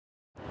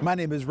My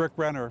name is Rick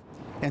Renner,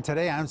 and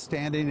today I'm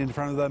standing in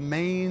front of the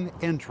main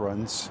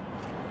entrance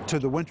to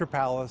the Winter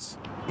Palace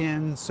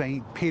in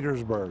St.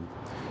 Petersburg.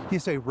 You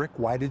say, Rick,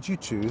 why did you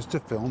choose to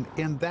film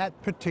in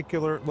that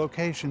particular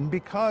location?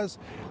 Because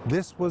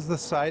this was the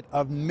site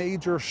of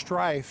major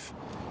strife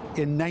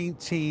in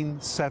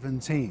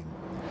 1917.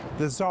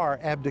 The Tsar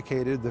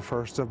abdicated the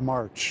 1st of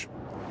March.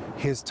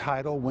 His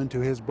title went to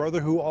his brother,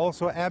 who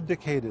also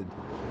abdicated.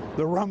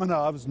 The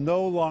Romanovs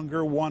no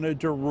longer wanted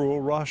to rule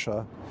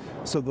Russia,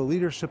 so the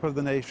leadership of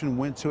the nation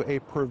went to a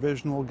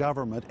provisional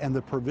government, and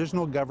the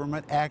provisional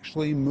government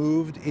actually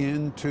moved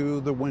into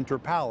the Winter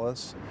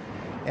Palace,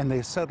 and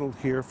they settled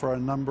here for a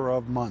number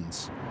of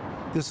months.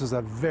 This is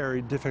a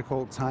very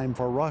difficult time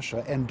for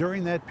Russia, and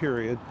during that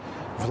period,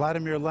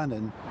 Vladimir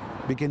Lenin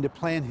began to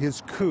plan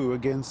his coup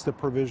against the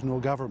provisional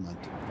government.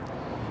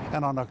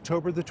 And on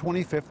October the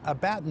 25th,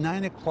 about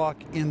 9 o'clock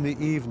in the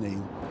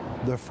evening,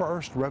 the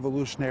first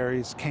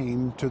revolutionaries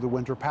came to the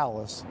Winter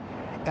Palace,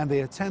 and they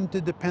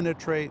attempted to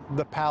penetrate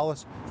the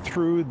palace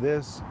through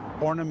this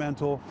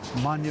ornamental,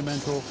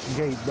 monumental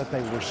gate, but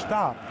they were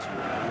stopped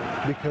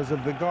because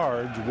of the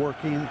guards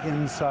working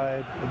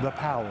inside the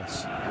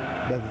palace.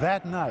 But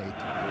that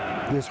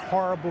night, this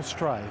horrible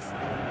strife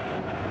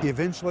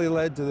eventually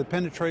led to the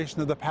penetration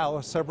of the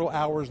palace several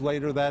hours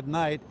later that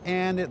night,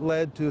 and it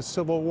led to a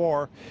civil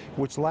war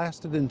which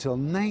lasted until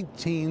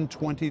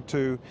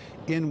 1922,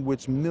 in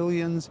which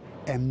millions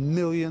and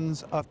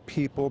millions of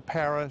people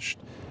perished.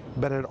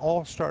 But it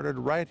all started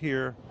right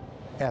here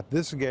at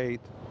this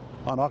gate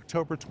on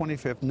October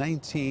 25th,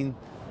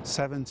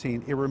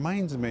 1917. It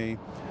reminds me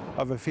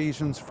of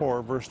Ephesians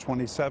 4, verse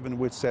 27,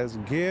 which says,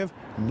 give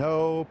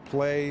no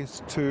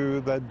place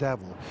to the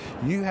devil.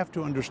 You have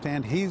to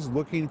understand, he's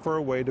looking for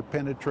a way to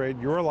penetrate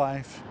your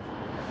life.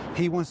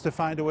 He wants to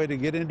find a way to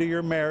get into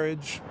your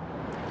marriage.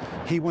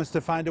 He wants to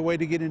find a way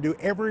to get into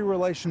every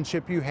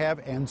relationship you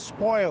have and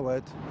spoil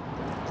it.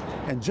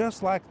 And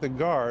just like the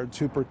guards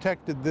who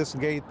protected this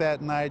gate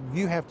that night,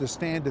 you have to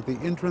stand at the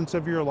entrance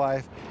of your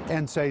life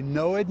and say,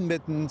 no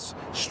admittance,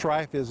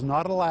 strife is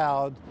not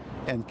allowed,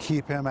 and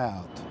keep him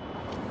out.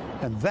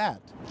 And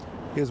that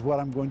is what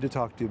I'm going to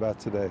talk to you about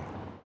today.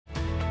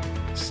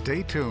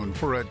 Stay tuned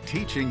for a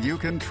teaching you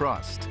can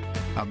trust,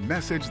 a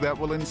message that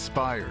will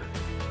inspire,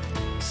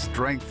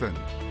 strengthen,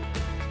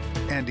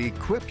 and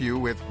equip you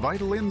with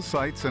vital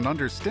insights and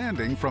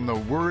understanding from the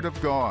Word of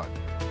God.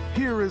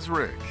 Here is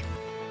Rick.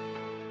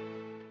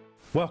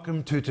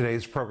 Welcome to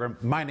today's program.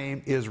 My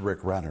name is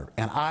Rick Renner,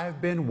 and I've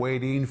been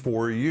waiting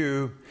for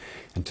you.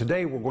 And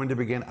today we're going to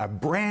begin a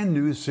brand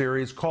new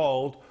series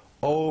called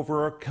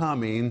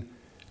Overcoming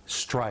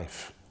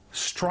Strife.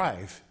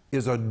 Strife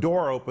is a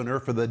door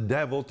opener for the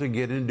devil to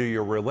get into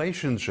your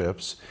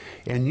relationships,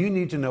 and you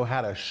need to know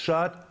how to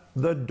shut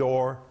the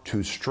door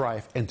to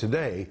strife. And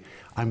today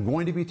I'm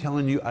going to be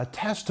telling you a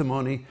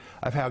testimony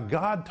of how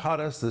God taught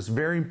us this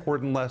very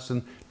important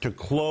lesson to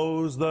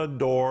close the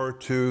door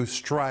to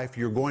strife.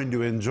 You're going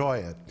to enjoy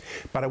it.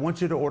 But I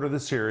want you to order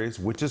the series,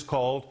 which is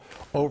called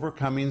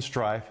Overcoming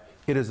Strife.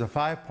 It is a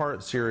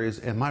 5-part series,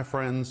 and my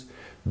friends,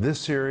 this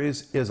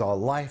series is a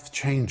life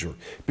changer,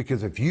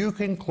 because if you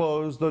can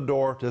close the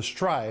door to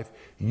strife,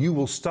 you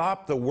will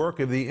stop the work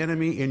of the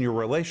enemy in your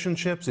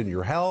relationships, in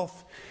your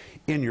health,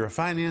 in your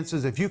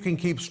finances. If you can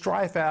keep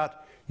strife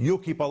out, you'll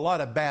keep a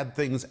lot of bad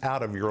things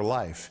out of your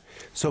life.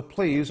 So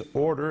please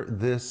order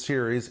this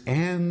series,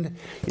 and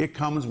it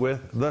comes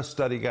with the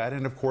study guide.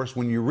 And of course,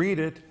 when you read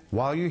it,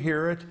 while you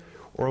hear it,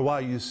 or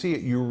while you see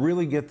it, you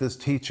really get this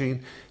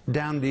teaching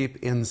down deep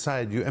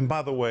inside you. And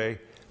by the way,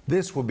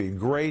 this will be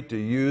great to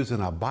use in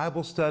a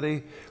Bible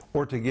study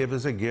or to give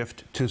as a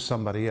gift to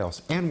somebody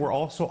else. And we're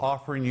also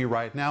offering you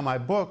right now my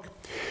book,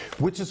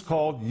 which is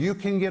called You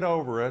Can Get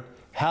Over It,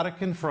 How to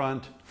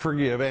Confront,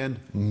 Forgive, and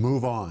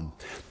Move On.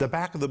 The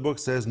back of the book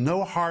says,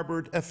 no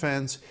harbored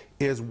offense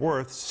is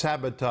worth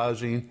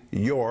sabotaging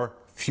your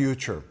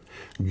future.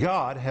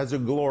 God has a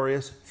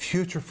glorious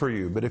future for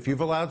you, but if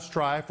you've allowed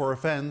strife or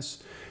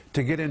offense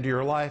to get into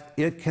your life,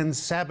 it can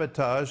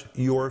sabotage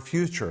your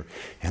future.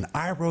 And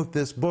I wrote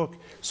this book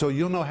so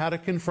you'll know how to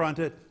confront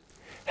it,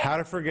 how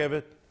to forgive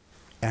it,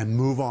 and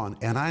move on.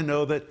 And I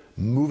know that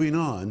moving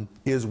on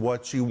is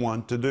what you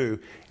want to do.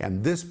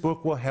 And this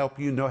book will help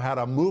you know how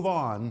to move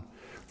on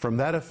from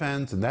that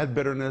offense and that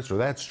bitterness or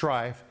that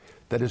strife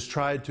that has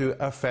tried to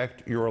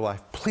affect your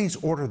life. Please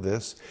order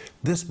this.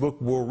 This book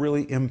will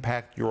really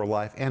impact your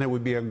life, and it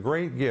would be a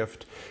great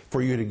gift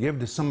for you to give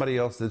to somebody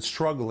else that's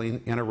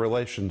struggling in a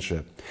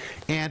relationship.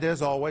 And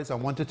as always, I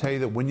want to tell you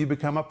that when you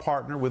become a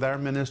partner with our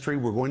ministry,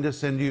 we're going to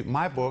send you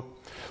my book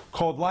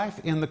called Life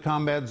in the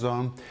Combat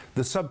Zone.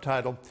 The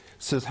subtitle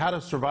says How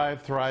to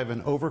Survive, Thrive,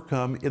 and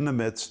Overcome in the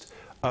Midst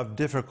of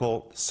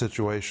Difficult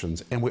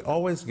Situations. And we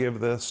always give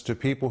this to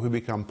people who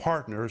become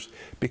partners,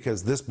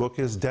 because this book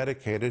is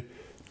dedicated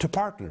to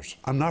partners.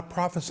 I'm not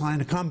prophesying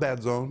a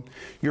combat zone.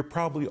 You're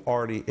probably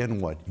already in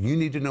one. You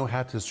need to know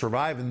how to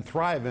survive and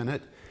thrive in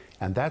it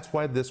And that's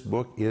why this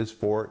book is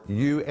for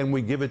you, and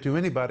we give it to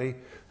anybody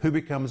who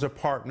becomes a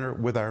partner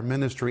with our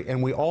ministry.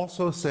 And we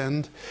also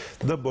send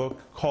the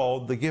book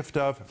called The Gift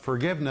of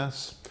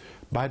Forgiveness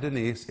by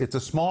Denise. It's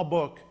a small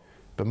book,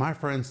 but my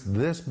friends,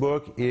 this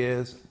book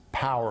is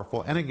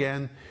powerful. And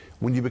again,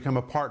 when you become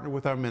a partner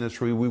with our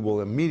ministry, we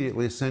will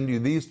immediately send you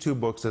these two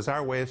books as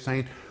our way of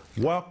saying,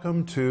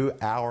 welcome to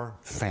our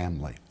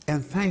family.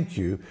 And thank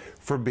you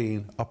for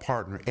being a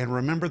partner. And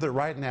remember that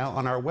right now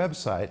on our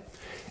website,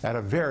 at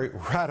a very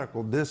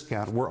radical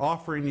discount, we're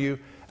offering you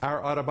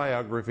our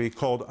autobiography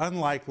called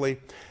Unlikely,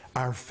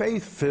 Our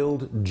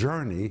Faith-Filled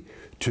Journey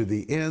to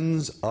the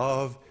Ends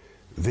of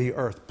the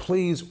Earth.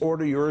 Please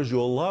order yours.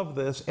 You'll love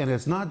this. And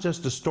it's not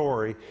just a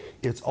story.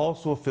 It's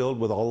also filled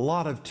with a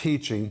lot of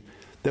teaching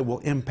that will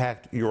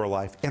impact your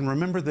life. And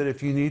remember that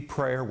if you need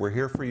prayer, we're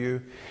here for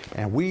you.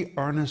 And we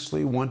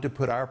earnestly want to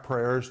put our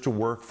prayers to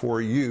work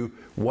for you.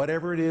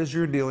 Whatever it is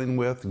you're dealing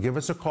with, give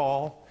us a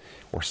call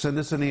or send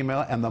us an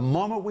email. And the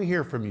moment we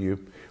hear from you,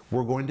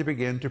 we're going to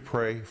begin to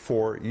pray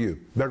for you.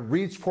 But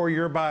reach for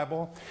your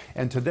Bible.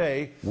 And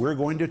today, we're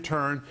going to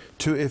turn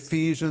to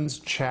Ephesians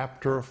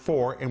chapter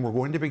 4. And we're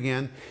going to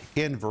begin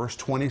in verse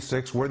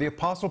 26, where the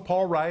Apostle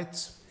Paul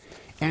writes,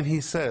 and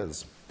he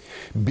says,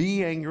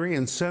 "Be angry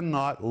and sin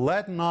not.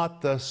 Let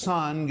not the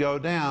sun go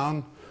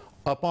down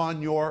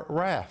upon your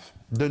wrath."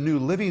 The New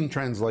Living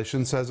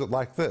Translation says it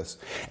like this: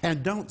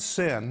 "And don't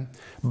sin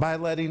by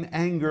letting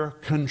anger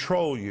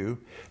control you.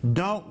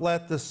 Don't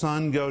let the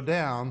sun go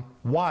down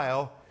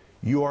while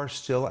you are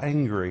still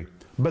angry."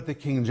 But the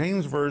King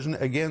James Version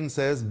again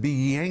says, "Be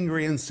ye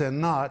angry and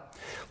sin not.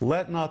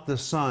 Let not the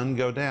sun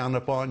go down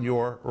upon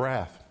your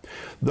wrath."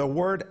 The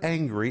word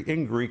angry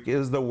in Greek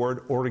is the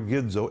word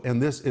orgidzo,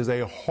 and this is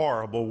a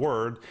horrible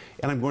word,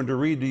 and I'm going to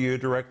read to you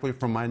directly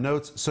from my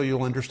notes so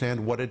you'll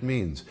understand what it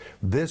means.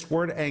 This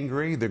word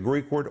angry, the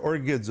Greek word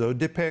orgidzo,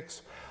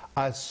 depicts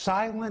a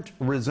silent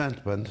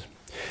resentment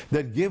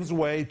that gives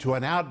way to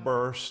an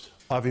outburst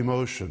of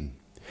emotion.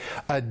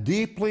 A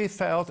deeply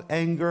felt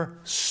anger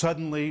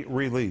suddenly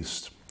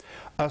released.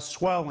 A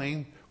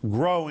swelling,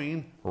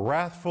 growing,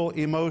 wrathful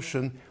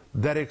emotion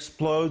that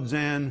explodes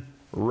in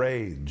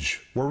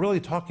rage. We're really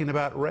talking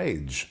about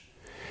rage.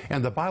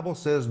 And the Bible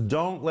says,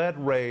 don't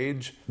let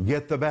rage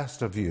get the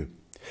best of you.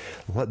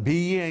 Be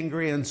ye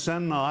angry and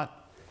sin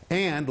not,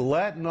 and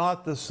let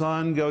not the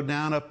sun go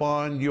down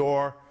upon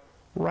your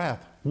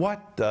wrath.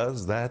 What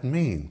does that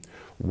mean?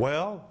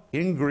 Well,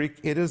 in Greek,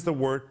 it is the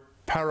word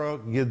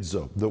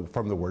paragidzo.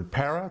 From the word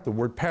para. The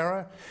word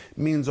para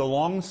means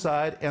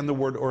alongside, and the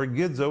word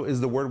orgidzo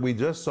is the word we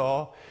just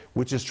saw,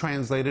 which is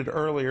translated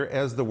earlier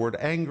as the word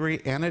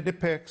angry, and it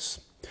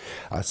depicts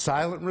a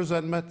silent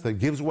resentment that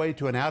gives way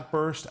to an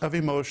outburst of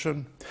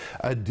emotion,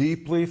 a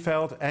deeply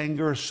felt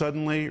anger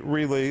suddenly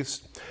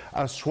released,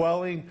 a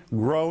swelling,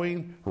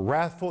 growing,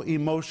 wrathful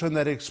emotion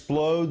that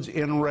explodes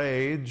in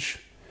rage.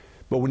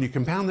 But when you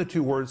compound the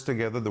two words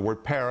together, the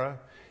word para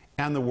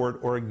and the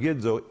word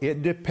orgidzo,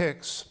 it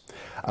depicts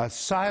a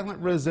silent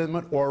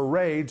resentment or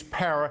rage,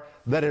 para,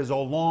 that is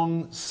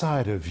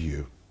alongside of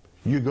you.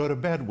 You go to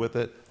bed with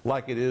it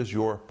like it is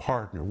your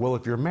partner. Well,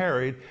 if you're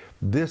married,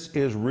 this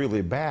is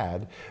really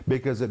bad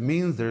because it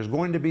means there's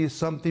going to be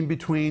something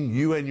between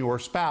you and your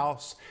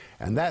spouse,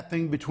 and that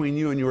thing between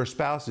you and your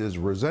spouse is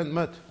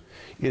resentment,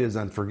 it is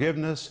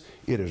unforgiveness,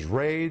 it is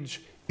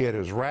rage, it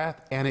is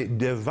wrath, and it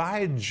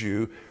divides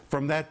you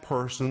from that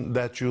person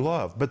that you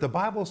love. But the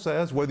Bible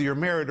says, whether you're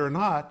married or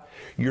not,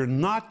 you're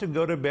not to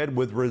go to bed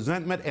with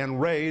resentment and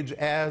rage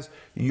as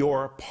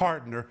your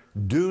partner.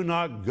 Do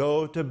not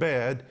go to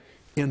bed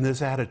in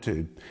this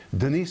attitude.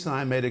 Denise and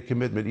I made a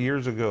commitment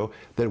years ago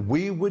that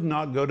we would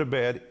not go to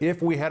bed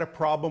if we had a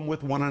problem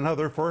with one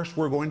another. First,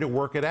 we're going to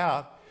work it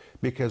out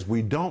because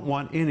we don't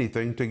want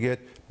anything to get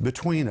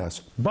between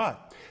us.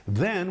 But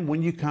then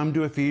when you come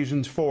to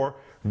Ephesians 4,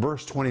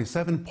 verse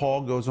 27,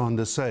 Paul goes on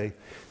to say,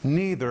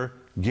 "Neither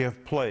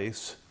give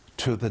place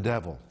to the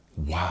devil."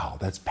 Wow,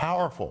 that's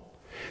powerful.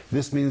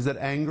 This means that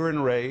anger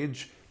and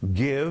rage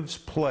gives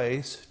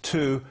place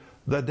to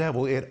the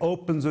devil. It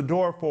opens a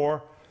door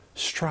for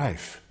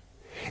strife.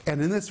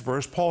 And in this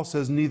verse, Paul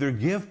says, neither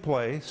give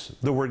place.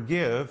 The word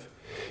give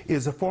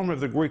is a form of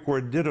the Greek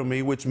word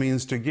didomi, which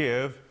means to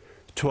give,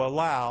 to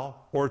allow,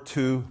 or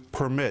to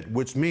permit,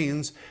 which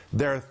means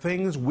there are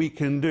things we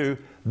can do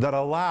that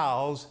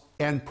allows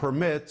and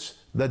permits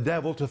the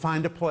devil to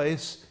find a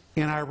place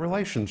in our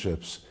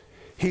relationships.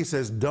 He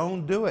says,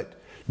 don't do it.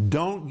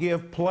 Don't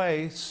give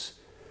place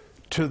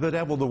to the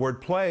devil. The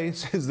word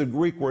place is the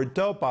Greek word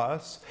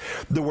topos.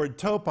 The word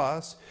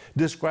topos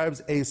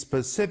describes a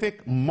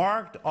specific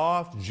marked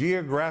off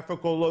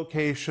geographical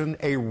location,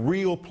 a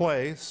real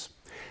place,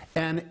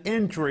 an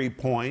entry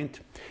point,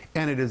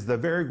 and it is the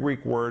very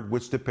Greek word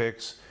which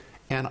depicts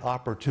an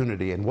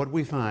opportunity. And what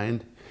we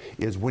find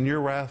is when you're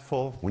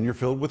wrathful, when you're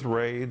filled with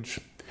rage,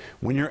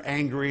 when you're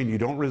angry and you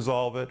don't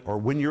resolve it, or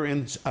when you're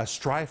in a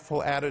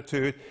strifeful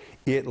attitude,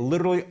 it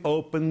literally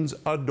opens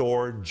a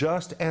door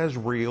just as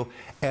real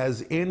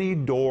as any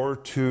door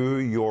to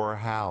your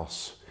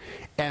house.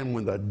 And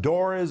when the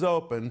door is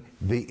open,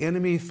 the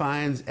enemy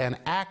finds an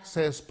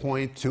access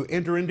point to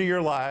enter into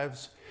your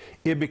lives.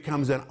 It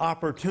becomes an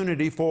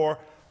opportunity for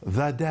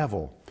the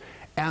devil.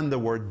 And the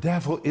word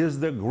devil is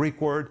the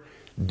Greek word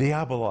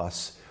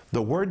diabolos.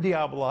 The word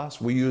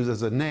diabolos we use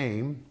as a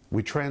name.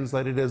 We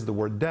translate it as the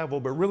word devil,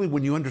 but really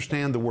when you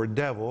understand the word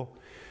devil,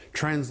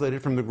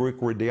 translated from the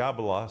Greek word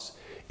diabolos,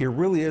 it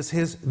really is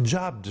his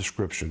job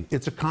description.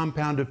 It's a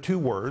compound of two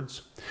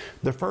words.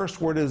 The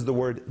first word is the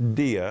word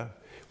dia,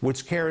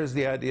 which carries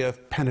the idea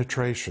of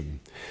penetration.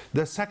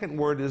 The second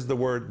word is the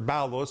word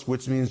balos,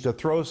 which means to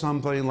throw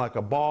something like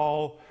a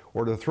ball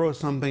or to throw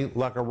something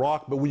like a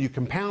rock. But when you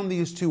compound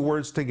these two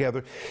words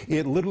together,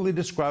 it literally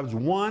describes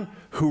one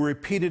who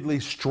repeatedly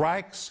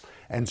strikes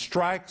and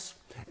strikes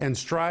and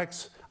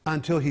strikes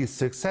until he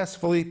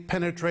successfully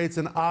penetrates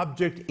an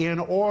object in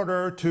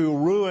order to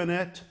ruin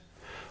it,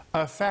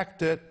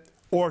 affect it,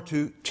 or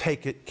to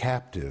take it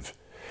captive.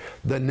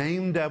 The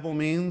name devil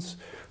means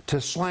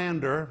to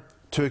slander,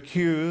 to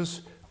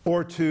accuse,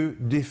 or to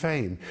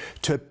defame,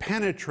 to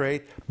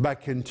penetrate by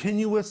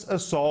continuous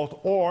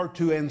assault, or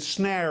to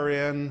ensnare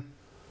in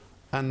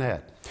a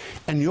net.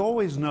 And you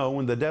always know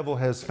when the devil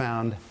has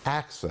found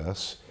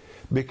access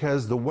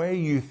because the way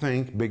you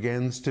think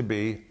begins to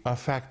be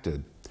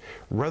affected.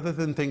 Rather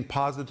than think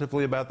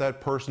positively about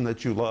that person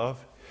that you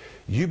love,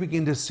 you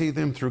begin to see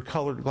them through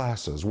colored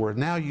glasses, where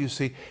now you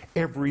see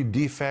every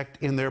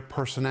defect in their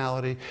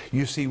personality.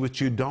 You see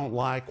what you don't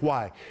like.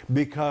 Why?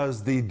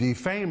 Because the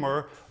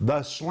defamer,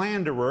 the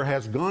slanderer,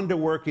 has gone to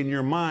work in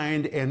your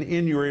mind and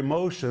in your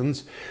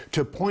emotions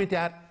to point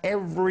out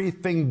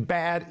everything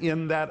bad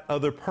in that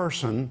other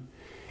person.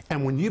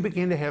 And when you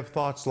begin to have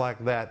thoughts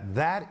like that,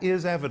 that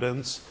is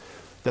evidence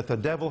that the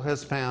devil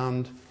has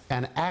found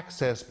an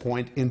access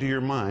point into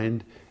your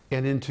mind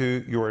and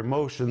into your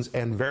emotions,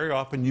 and very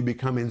often you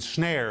become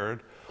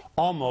ensnared,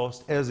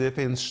 almost as if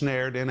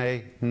ensnared in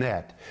a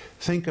net.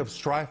 Think of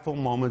strifeful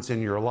moments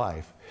in your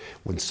life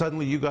when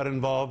suddenly you got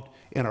involved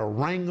in a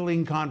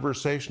wrangling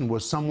conversation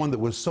with someone that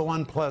was so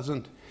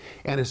unpleasant,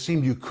 and it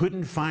seemed you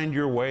couldn't find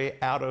your way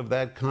out of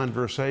that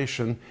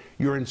conversation.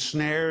 You're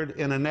ensnared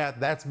in a net.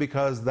 That's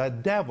because the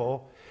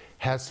devil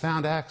has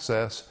found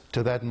access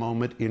to that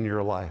moment in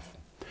your life.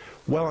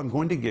 Well, I'm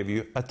going to give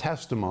you a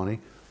testimony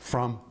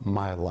from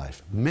my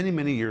life. Many,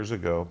 many years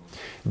ago,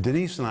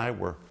 Denise and I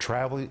were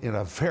traveling in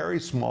a very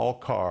small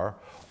car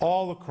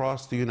all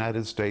across the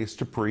United States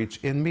to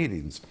preach in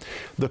meetings.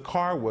 The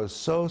car was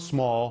so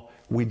small,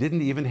 we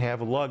didn't even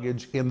have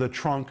luggage in the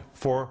trunk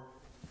for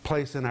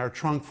place in our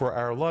trunk for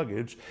our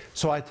luggage,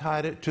 so I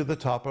tied it to the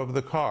top of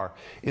the car.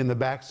 In the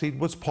back seat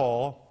was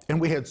Paul, and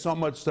we had so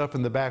much stuff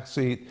in the back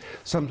seat,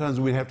 sometimes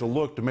we'd have to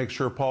look to make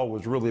sure Paul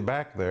was really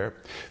back there.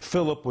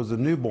 Philip was a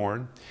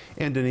newborn,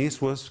 and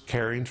Denise was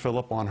carrying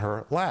Philip on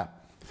her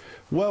lap.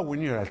 Well,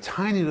 when you're in a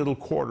tiny little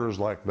quarters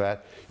like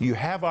that, you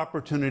have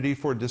opportunity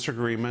for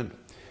disagreement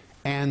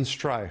and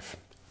strife.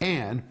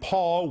 And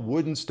Paul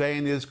wouldn't stay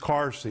in his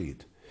car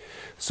seat.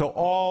 So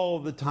all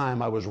the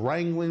time I was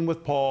wrangling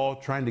with Paul,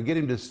 trying to get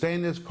him to stay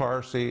in his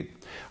car seat.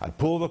 I'd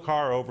pull the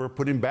car over,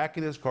 put him back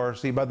in his car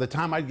seat. By the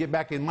time I'd get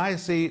back in my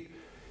seat,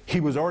 he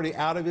was already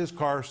out of his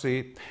car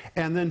seat.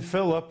 And then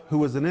Philip, who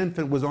was an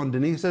infant, was on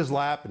Denise's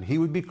lap, and he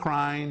would be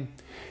crying.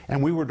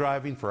 And we were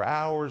driving for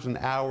hours and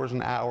hours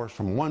and hours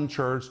from one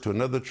church to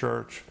another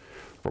church,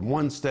 from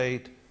one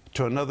state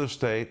to another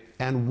state.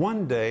 And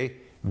one day,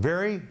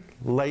 very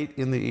late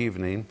in the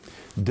evening,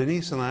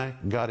 Denise and I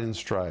got in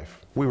strife.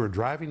 We were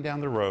driving down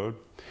the road,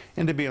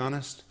 and to be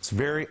honest, it's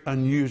very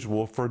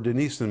unusual for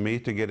Denise and me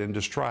to get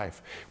into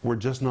strife. We're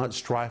just not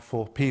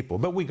strifeful people,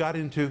 but we got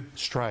into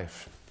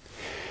strife.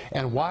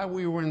 And while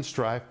we were in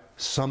strife,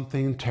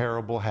 something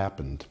terrible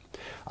happened.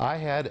 I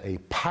had a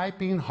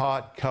piping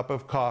hot cup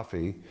of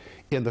coffee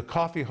in the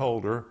coffee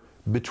holder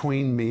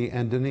between me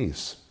and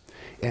Denise.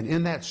 And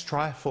in that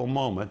strifeful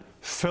moment,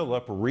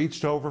 Philip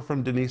reached over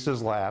from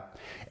Denise's lap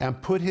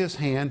and put his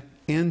hand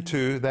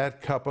into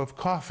that cup of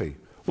coffee.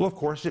 Well, of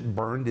course, it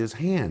burned his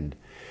hand.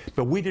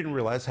 But we didn't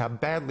realize how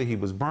badly he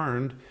was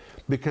burned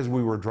because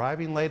we were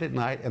driving late at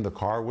night and the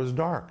car was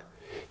dark.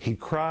 He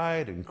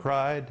cried and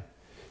cried.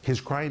 His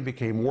crying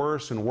became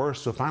worse and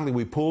worse, so finally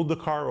we pulled the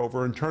car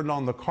over and turned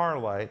on the car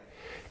light.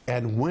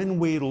 And when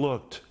we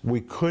looked,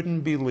 we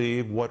couldn't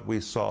believe what we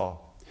saw.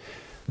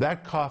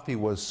 That coffee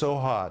was so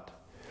hot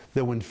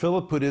that when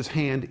Philip put his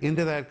hand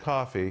into that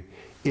coffee,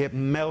 it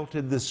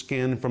melted the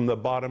skin from the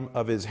bottom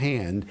of his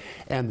hand,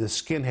 and the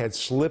skin had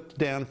slipped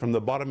down from the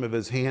bottom of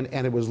his hand,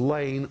 and it was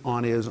laying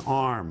on his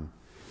arm.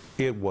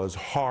 It was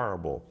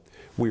horrible.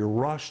 We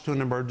rushed to an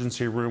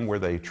emergency room where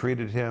they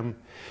treated him.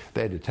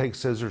 They had to take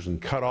scissors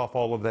and cut off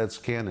all of that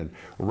skin and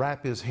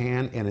wrap his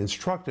hand, and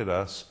instructed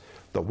us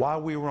that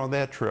while we were on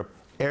that trip,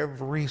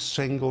 every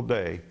single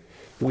day,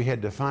 we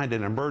had to find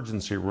an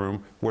emergency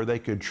room where they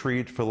could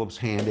treat Philip's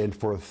hand. And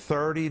for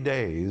 30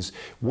 days,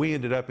 we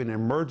ended up in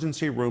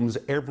emergency rooms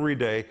every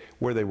day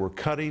where they were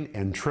cutting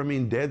and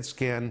trimming dead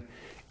skin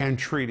and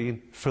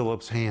treating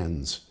Philip's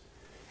hands.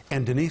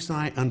 And Denise and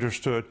I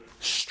understood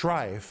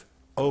strife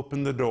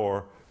opened the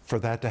door for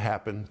that to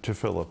happen to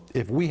Philip.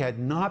 If we had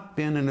not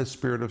been in a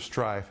spirit of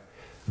strife,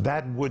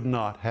 that would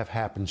not have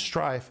happened.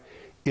 Strife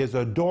is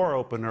a door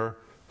opener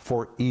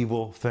for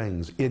evil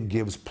things. It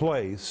gives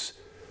place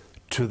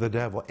to the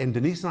devil. And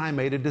Denise and I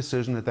made a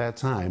decision at that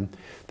time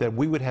that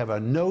we would have a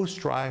no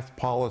strife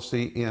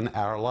policy in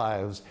our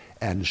lives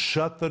and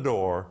shut the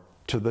door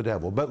to the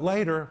devil. But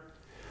later,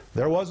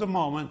 there was a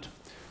moment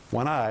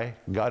when I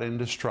got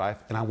into strife,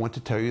 and I want to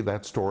tell you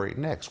that story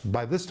next.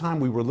 By this time,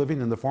 we were living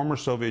in the former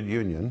Soviet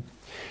Union.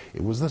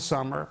 It was the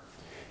summer,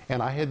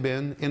 and I had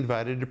been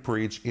invited to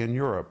preach in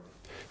Europe.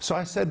 So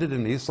I said to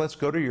Denise, let's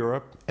go to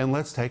Europe and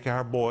let's take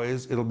our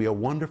boys. It'll be a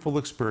wonderful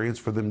experience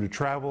for them to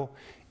travel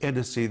and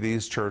to see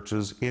these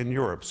churches in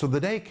Europe. So the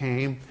day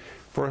came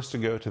for us to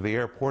go to the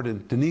airport,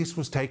 and Denise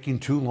was taking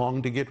too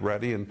long to get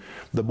ready, and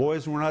the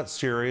boys were not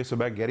serious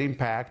about getting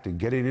packed and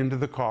getting into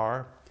the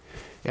car.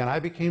 And I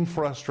became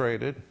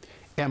frustrated,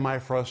 and my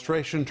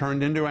frustration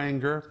turned into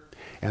anger,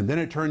 and then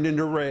it turned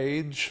into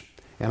rage,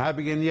 and I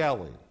began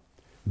yelling,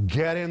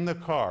 "Get in the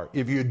car.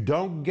 If you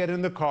don't get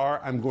in the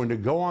car, I'm going to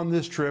go on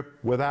this trip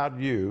without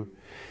you."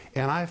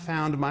 And I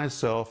found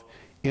myself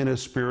in a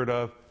spirit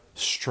of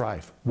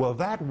strife. Well,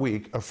 that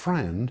week, a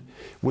friend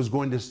was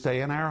going to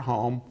stay in our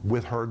home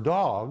with her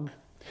dog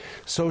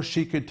so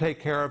she could take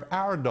care of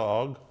our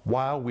dog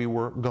while we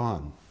were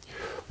gone.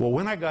 Well,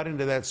 when I got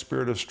into that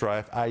spirit of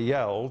strife, I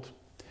yelled,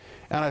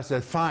 and I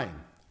said, "Fine,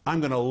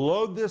 I'm going to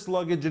load this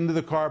luggage into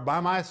the car by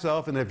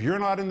myself, and if you're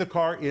not in the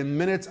car in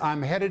minutes,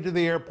 I'm headed to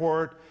the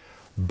airport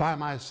by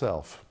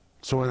myself."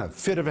 So in a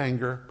fit of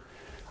anger,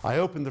 I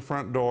opened the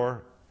front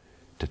door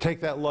to take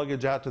that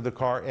luggage out to the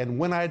car, and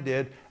when I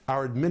did,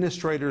 our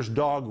administrator's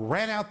dog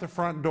ran out the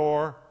front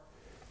door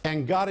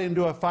and got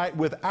into a fight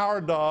with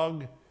our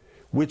dog,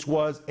 which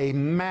was a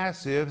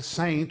massive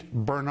Saint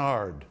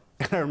Bernard.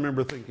 And I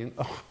remember thinking,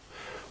 oh,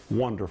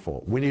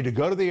 wonderful. We need to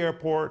go to the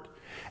airport,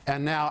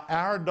 and now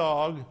our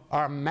dog,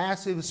 our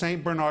massive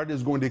Saint Bernard,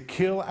 is going to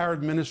kill our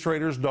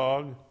administrator's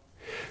dog.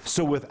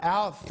 So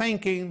without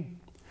thinking,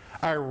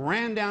 I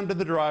ran down to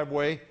the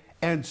driveway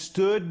and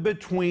stood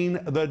between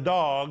the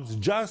dogs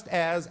just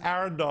as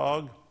our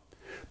dog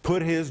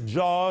put his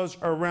jaws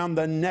around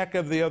the neck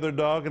of the other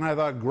dog, and I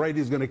thought, great,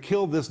 he's going to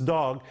kill this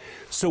dog.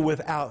 So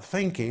without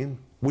thinking,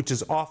 which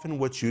is often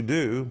what you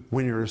do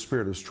when you're in a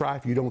spirit of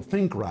strife, you don't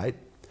think right,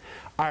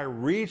 I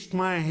reached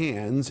my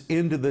hands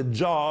into the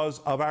jaws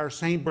of our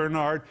Saint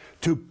Bernard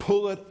to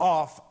pull it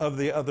off of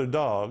the other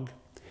dog.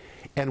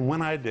 And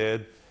when I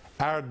did,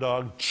 our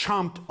dog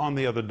chomped on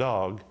the other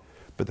dog.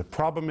 But the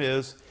problem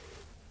is,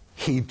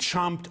 he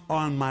chomped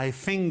on my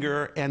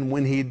finger, and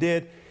when he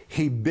did,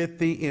 he bit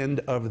the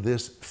end of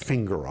this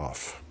finger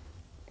off.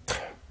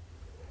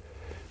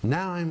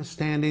 Now I'm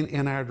standing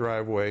in our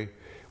driveway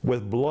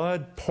with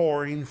blood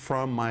pouring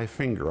from my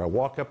finger. I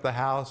walk up the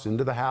house,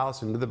 into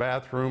the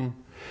bathroom.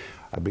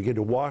 I begin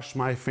to wash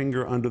my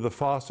finger under the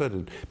faucet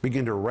and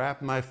begin to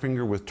wrap my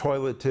finger with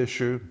toilet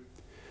tissue.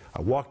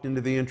 I walked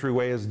into the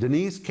entryway as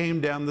Denise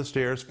came down the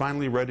stairs,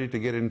 finally ready to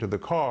get into the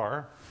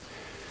car.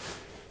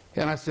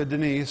 And I said,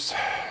 "Denise,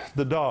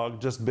 the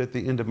dog just bit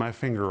the end of my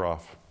finger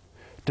off."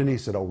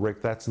 Denise said, "Oh,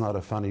 Rick, that's not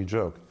a funny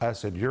joke." I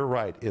said, "You're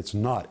right, it's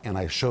not." And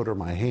I showed her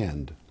my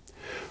hand.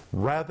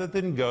 Rather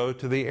than go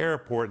to the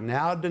airport,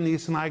 now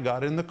Denise and I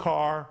got in the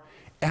car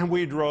and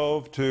we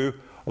drove to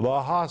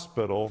the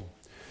hospital,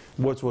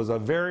 which was a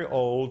very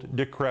old,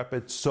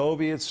 decrepit,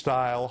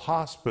 Soviet-style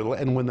hospital.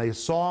 And when they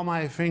saw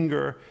my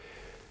finger,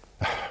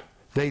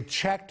 they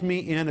checked me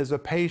in as a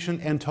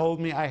patient and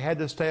told me I had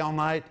to stay all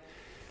night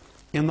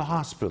in the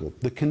hospital.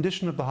 The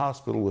condition of the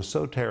hospital was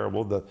so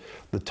terrible that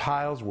the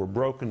tiles were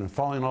broken and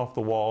falling off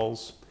the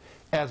walls.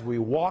 As we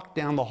walked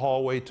down the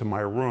hallway to my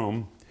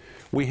room,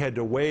 we had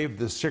to wave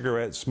the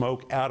cigarette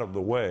smoke out of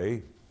the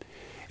way.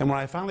 And when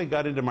I finally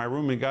got into my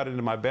room and got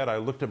into my bed, I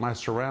looked at my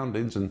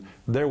surroundings, and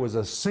there was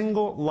a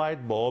single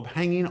light bulb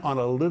hanging on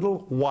a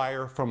little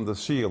wire from the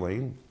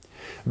ceiling.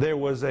 There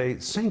was a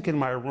sink in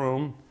my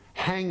room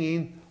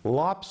hanging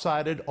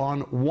lopsided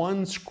on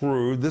one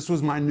screw. This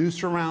was my new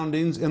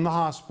surroundings in the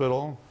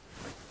hospital.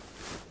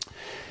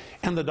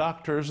 And the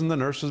doctors and the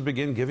nurses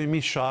began giving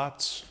me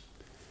shots.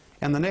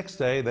 And the next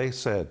day they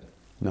said,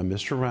 "Now,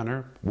 Mr.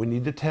 Renner, we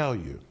need to tell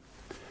you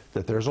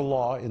that there's a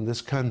law in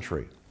this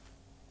country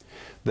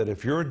that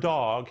if your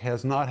dog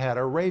has not had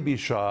a rabies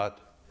shot,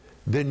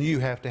 then you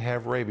have to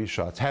have rabies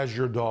shots. Has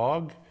your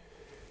dog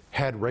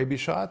had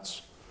rabies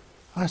shots?"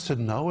 I said,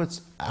 "No, it's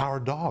our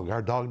dog.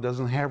 Our dog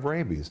doesn't have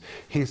rabies."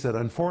 He said,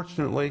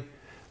 "Unfortunately,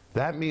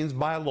 that means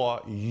by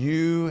law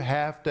you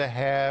have to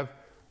have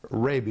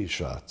rabies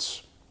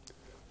shots."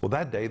 Well,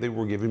 that day they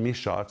were giving me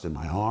shots in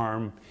my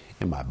arm,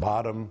 in my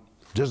bottom,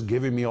 just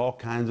giving me all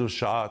kinds of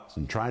shots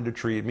and trying to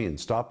treat me and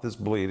stop this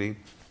bleeding.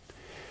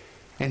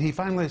 And he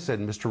finally said,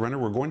 "Mr. Renner,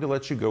 we're going to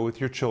let you go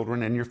with your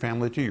children and your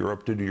family to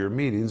Europe to do your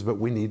meetings, but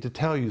we need to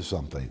tell you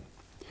something.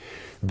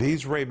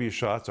 These rabies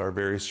shots are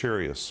very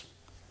serious.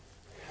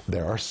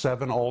 There are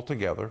 7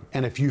 altogether,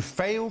 and if you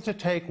fail to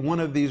take one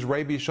of these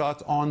rabies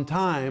shots on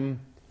time,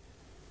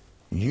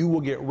 you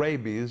will get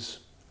rabies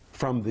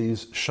from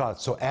these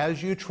shots. So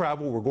as you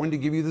travel, we're going to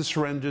give you the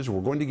syringes,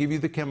 we're going to give you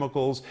the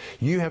chemicals.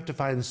 You have to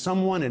find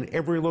someone in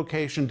every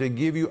location to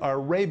give you a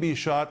rabies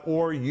shot,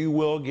 or you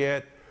will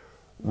get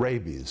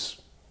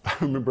rabies. I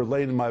remember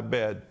laying in my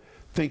bed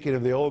thinking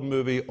of the old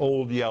movie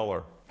Old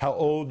Yeller, how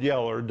Old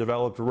Yeller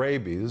developed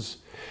rabies,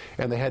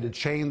 and they had to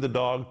chain the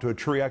dog to a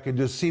tree. I could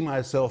just see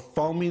myself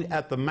foaming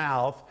at the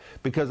mouth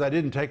because I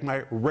didn't take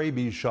my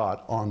rabies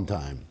shot on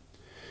time.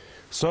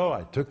 So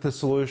I took the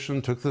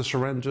solution, took the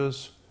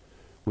syringes.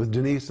 With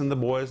Denise and the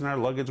boys and our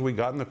luggage, we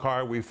got in the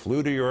car, we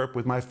flew to Europe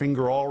with my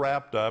finger all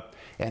wrapped up,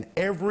 and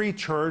every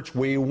church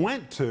we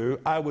went to,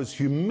 I was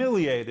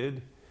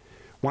humiliated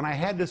when I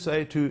had to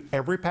say to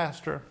every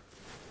pastor,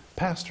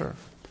 "Pastor,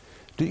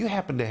 do you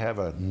happen to have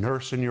a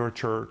nurse in your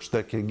church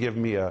that can give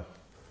me a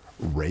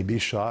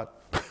rabies shot?"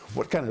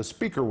 What kind of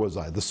speaker was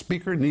I? The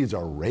speaker needs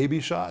a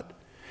rabies shot?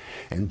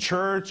 And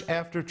church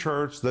after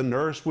church, the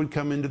nurse would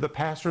come into the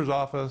pastor's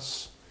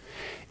office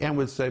and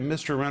would say,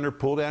 "Mr. Renner,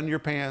 pull down your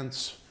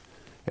pants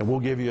and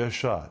we'll give you a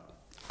shot."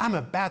 I'm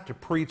about to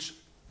preach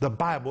the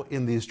Bible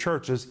in these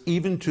churches,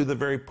 even to the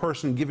very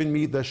person giving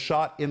me the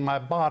shot in my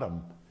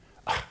bottom.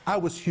 I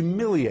was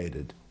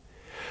humiliated.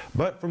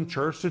 But from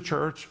church to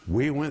church,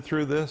 we went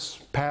through this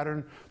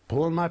pattern,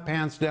 pulling my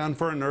pants down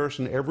for a nurse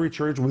in every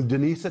church with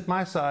Denise at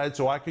my side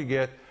so I could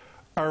get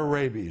a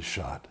rabies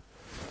shot.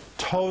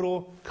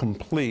 Total,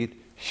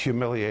 complete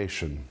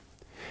humiliation.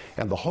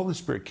 And the Holy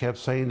Spirit kept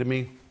saying to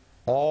me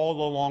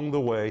all along the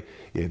way,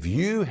 if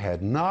you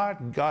had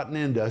not gotten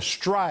into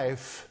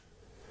strife,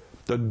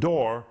 the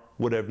door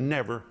would have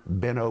never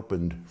been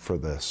opened for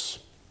this.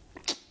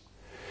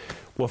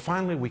 Well,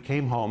 finally we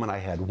came home and I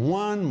had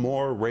one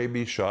more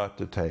rabies shot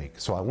to take.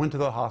 So I went to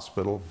the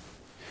hospital.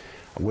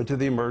 I went to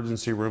the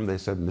emergency room. They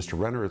said, "Mr.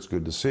 Renner, it's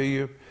good to see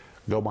you.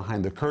 Go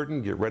behind the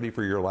curtain, get ready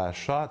for your last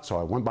shot." So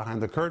I went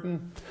behind the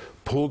curtain,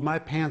 pulled my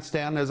pants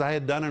down as I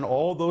had done in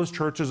all those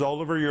churches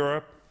all over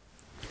Europe.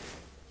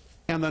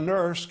 And the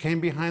nurse came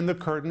behind the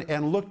curtain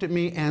and looked at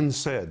me and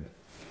said,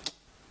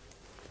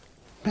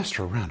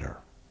 "Mr. Renner,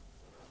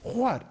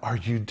 what are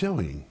you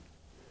doing?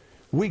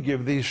 We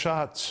give these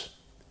shots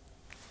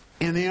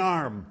in the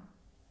arm."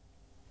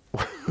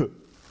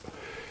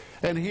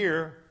 And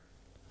here,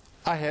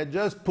 I had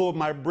just pulled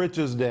my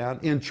britches down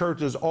in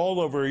churches all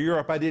over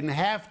Europe. I didn't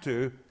have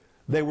to.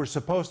 They were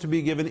supposed to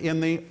be given in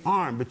the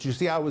arm. But you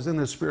see, I was in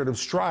the spirit of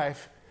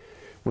strife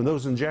when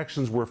those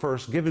injections were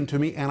first given to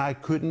me, and I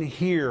couldn't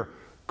hear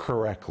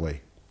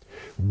correctly.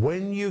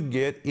 When you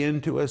get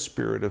into a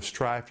spirit of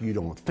strife, you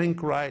don't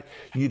think right,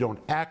 you don't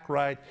act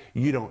right,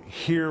 you don't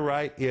hear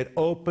right. It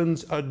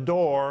opens a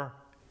door.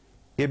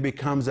 It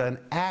becomes an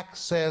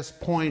access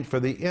point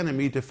for the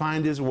enemy to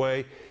find his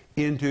way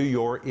into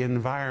your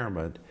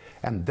environment.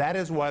 And that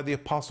is why the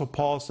Apostle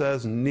Paul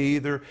says,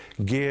 neither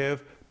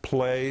give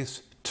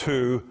place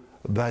to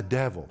the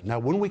devil. Now,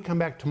 when we come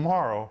back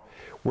tomorrow,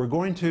 we're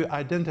going to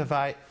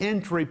identify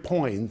entry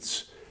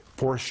points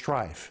for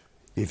strife.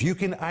 If you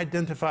can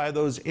identify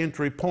those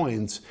entry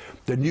points,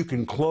 then you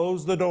can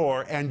close the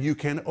door and you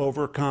can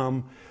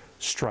overcome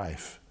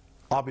strife.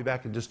 I'll be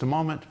back in just a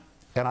moment,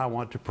 and I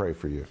want to pray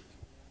for you.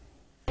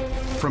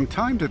 From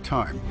time to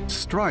time,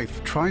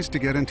 strife tries to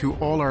get into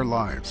all our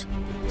lives.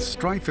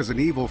 Strife is an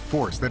evil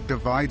force that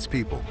divides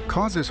people,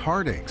 causes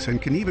heartaches, and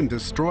can even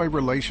destroy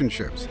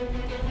relationships.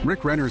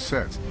 Rick Renner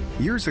says,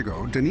 years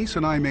ago, Denise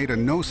and I made a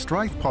no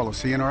strife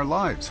policy in our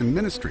lives and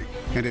ministry,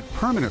 and it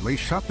permanently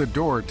shut the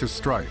door to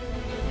strife.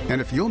 And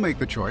if you'll make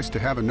the choice to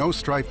have a no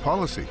strife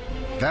policy,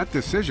 that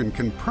decision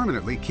can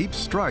permanently keep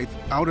strife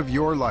out of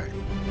your life.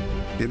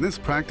 In this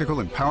practical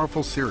and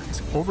powerful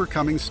series,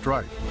 Overcoming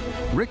Strife,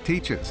 Rick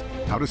teaches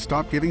how to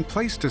stop giving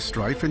place to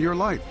strife in your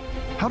life,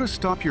 how to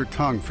stop your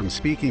tongue from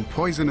speaking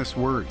poisonous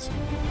words,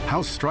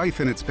 how strife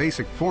in its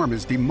basic form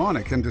is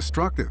demonic and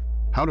destructive,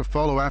 how to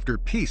follow after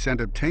peace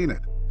and obtain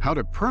it, how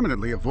to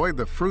permanently avoid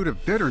the fruit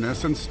of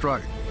bitterness and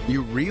strife.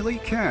 You really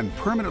can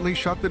permanently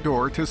shut the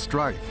door to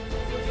strife.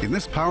 In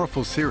this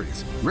powerful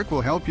series, Rick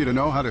will help you to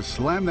know how to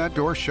slam that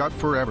door shut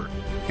forever,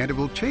 and it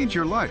will change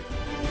your life.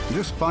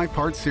 This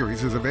 5-part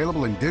series is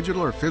available in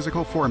digital or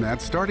physical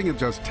format starting at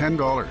just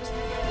 $10.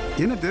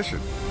 In addition,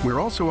 we're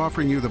also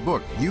offering you the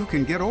book, You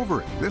Can Get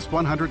Over It. This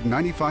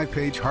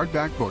 195-page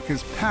hardback book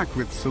is packed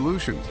with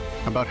solutions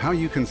about how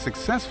you can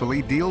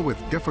successfully deal with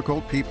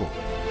difficult people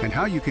and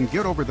how you can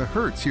get over the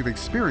hurts you've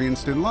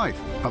experienced in life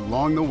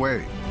along the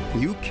way.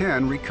 You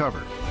can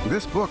recover.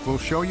 This book will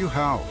show you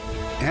how,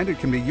 and it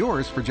can be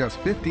yours for just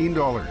 $15.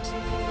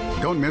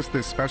 Don't miss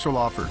this special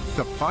offer,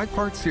 the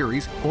 5-part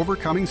series,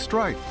 Overcoming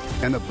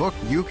Strife, and the book,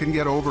 You Can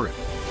Get Over It.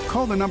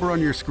 Call the number on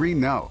your screen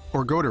now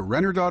or go to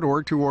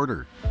Renner.org to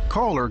order.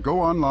 Call or go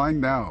online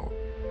now.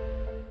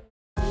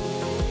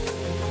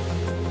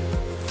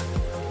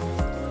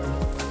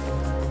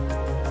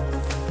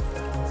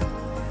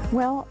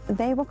 Well,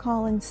 they will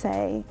call and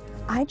say,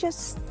 I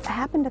just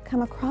happened to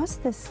come across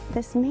this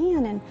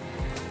man, and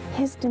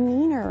his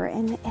demeanor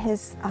and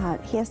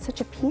he has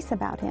such a peace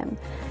about him.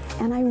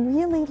 And I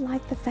really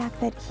like the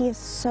fact that he is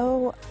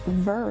so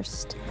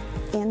versed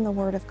in the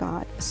Word of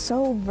God,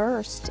 so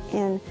versed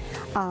in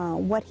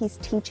what he's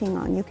teaching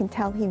on. You can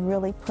tell he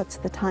really puts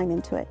the time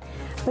into it.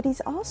 But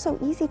he's also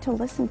easy to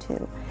listen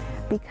to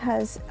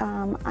because,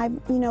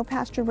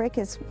 Pastor Rick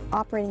is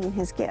operating in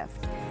his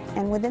gift.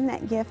 And within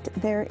that gift,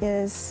 there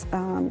is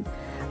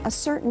a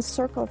certain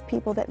circle of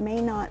people that may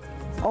not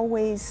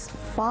always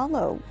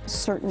follow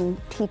certain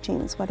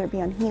teachings, whether it be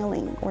on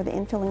healing or the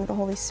infilling of the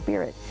Holy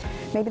Spirit.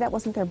 Maybe that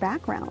wasn't their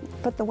background,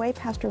 but the way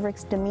Pastor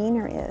Rick's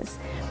demeanor is,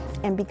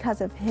 and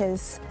because of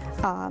his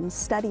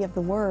study of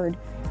the Word,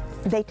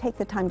 they take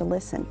the time to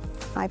listen.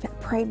 I've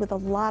prayed with a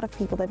lot of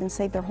people that have been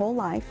saved their whole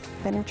life,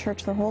 been in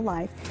church their whole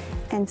life,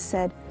 and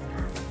said,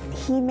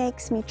 he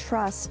makes me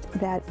trust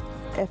that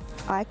if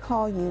I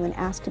call you and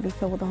ask to be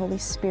filled with the Holy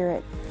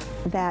Spirit,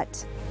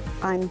 that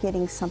I'm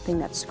getting something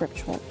that's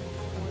scriptural.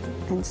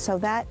 And so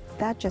that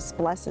just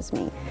blesses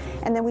me.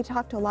 And then we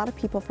talk to a lot of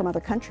people from other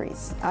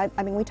countries.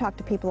 We talk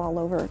to people all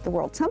over the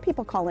world. Some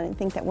people call in and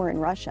think that we're in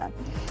Russia.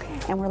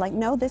 And we're like,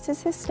 no, this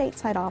is his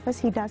stateside office.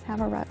 He does have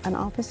an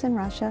office in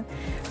Russia.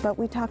 But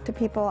we talk to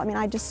people,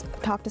 I just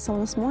talked to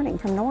someone this morning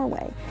from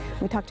Norway.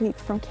 We talked to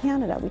people from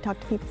Canada. We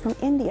talked to people from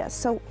India.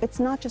 So it's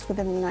not just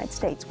within the United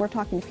States. We're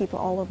talking to people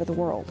all over the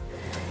world.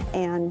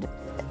 And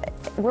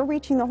we're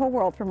reaching the whole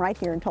world from right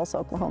here in Tulsa,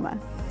 Oklahoma.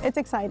 It's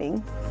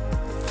exciting.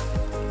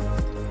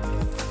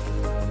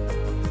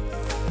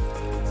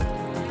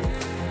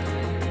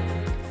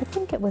 I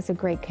think it was a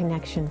great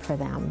connection for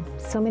them.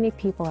 So many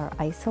people have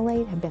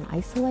been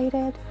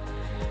isolated,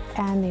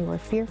 and they were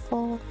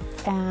fearful,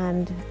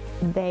 and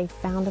they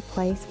found a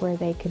place where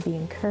they could be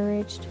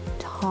encouraged,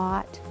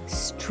 taught,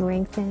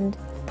 strengthened,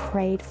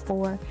 prayed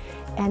for,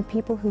 and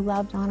people who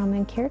loved on them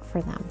and cared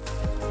for them.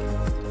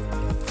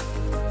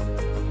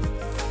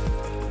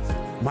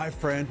 My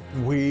friend,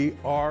 we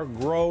are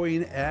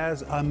growing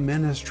as a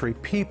ministry.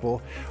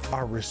 People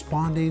are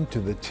responding to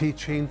the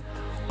teaching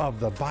of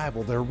the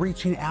Bible. They're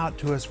reaching out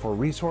to us for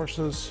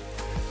resources,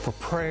 for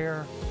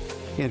prayer,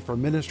 and for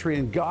ministry.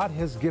 And God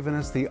has given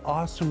us the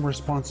awesome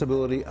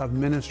responsibility of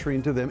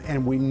ministering to them,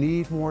 and we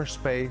need more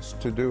space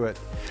to do it.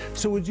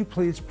 So would you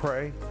please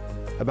pray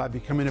about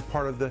becoming a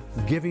part of the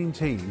giving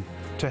team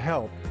to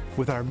help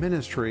with our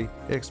ministry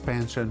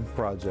expansion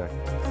project?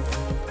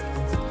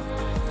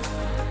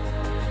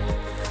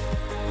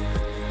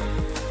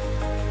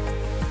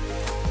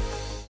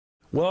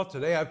 Well,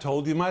 today I've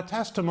told you my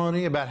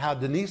testimony about how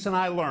Denise and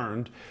I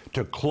learned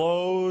to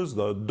close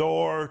the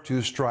door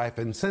to strife.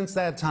 And since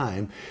that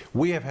time,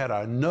 we have had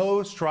a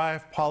no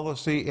strife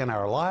policy in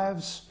our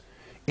lives,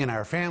 in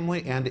our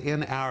family, and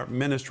in our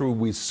ministry.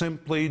 We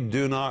simply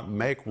do not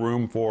make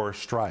room for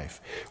strife.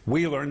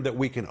 We learned that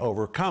we can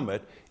overcome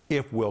it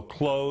if we'll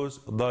close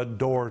the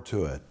door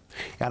to it.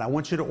 And I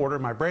want you to order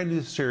my brand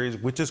new series,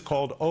 which is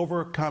called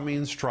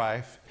Overcoming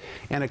Strife,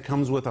 and it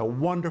comes with a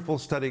wonderful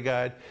study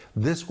guide.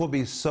 This will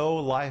be so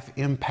life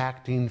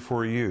impacting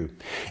for you.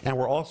 And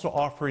we're also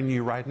offering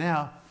you right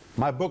now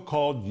my book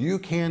called You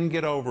Can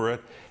Get Over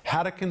It,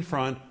 How to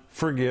Confront,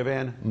 Forgive,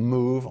 and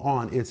Move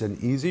On. It's an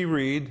easy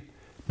read,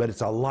 but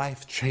it's a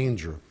life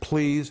changer.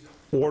 Please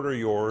order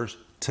yours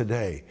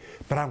today.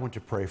 But I want to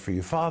pray for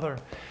you. Father,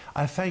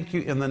 I thank you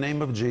in the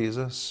name of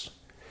Jesus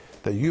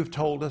that you've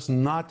told us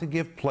not to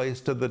give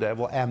place to the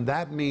devil, and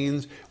that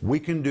means we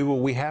can do what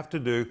we have to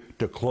do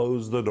to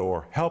close the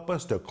door. Help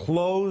us to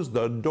close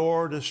the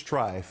door to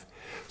strife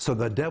so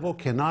the devil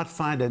cannot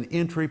find an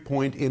entry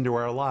point into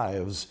our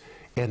lives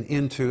and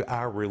into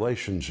our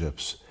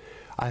relationships.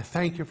 I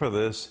thank you for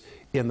this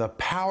in the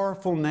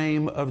powerful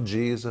name of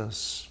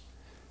Jesus.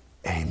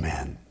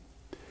 Amen.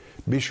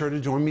 Be sure to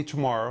join me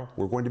tomorrow.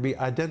 We're going to be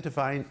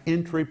identifying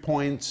entry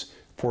points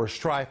for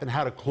strife and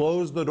how to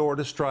close the door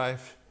to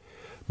strife.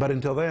 But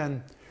until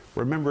then,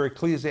 remember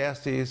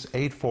Ecclesiastes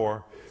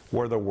 8:4,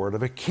 where the word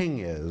of a king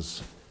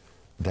is,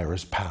 there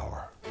is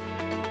power.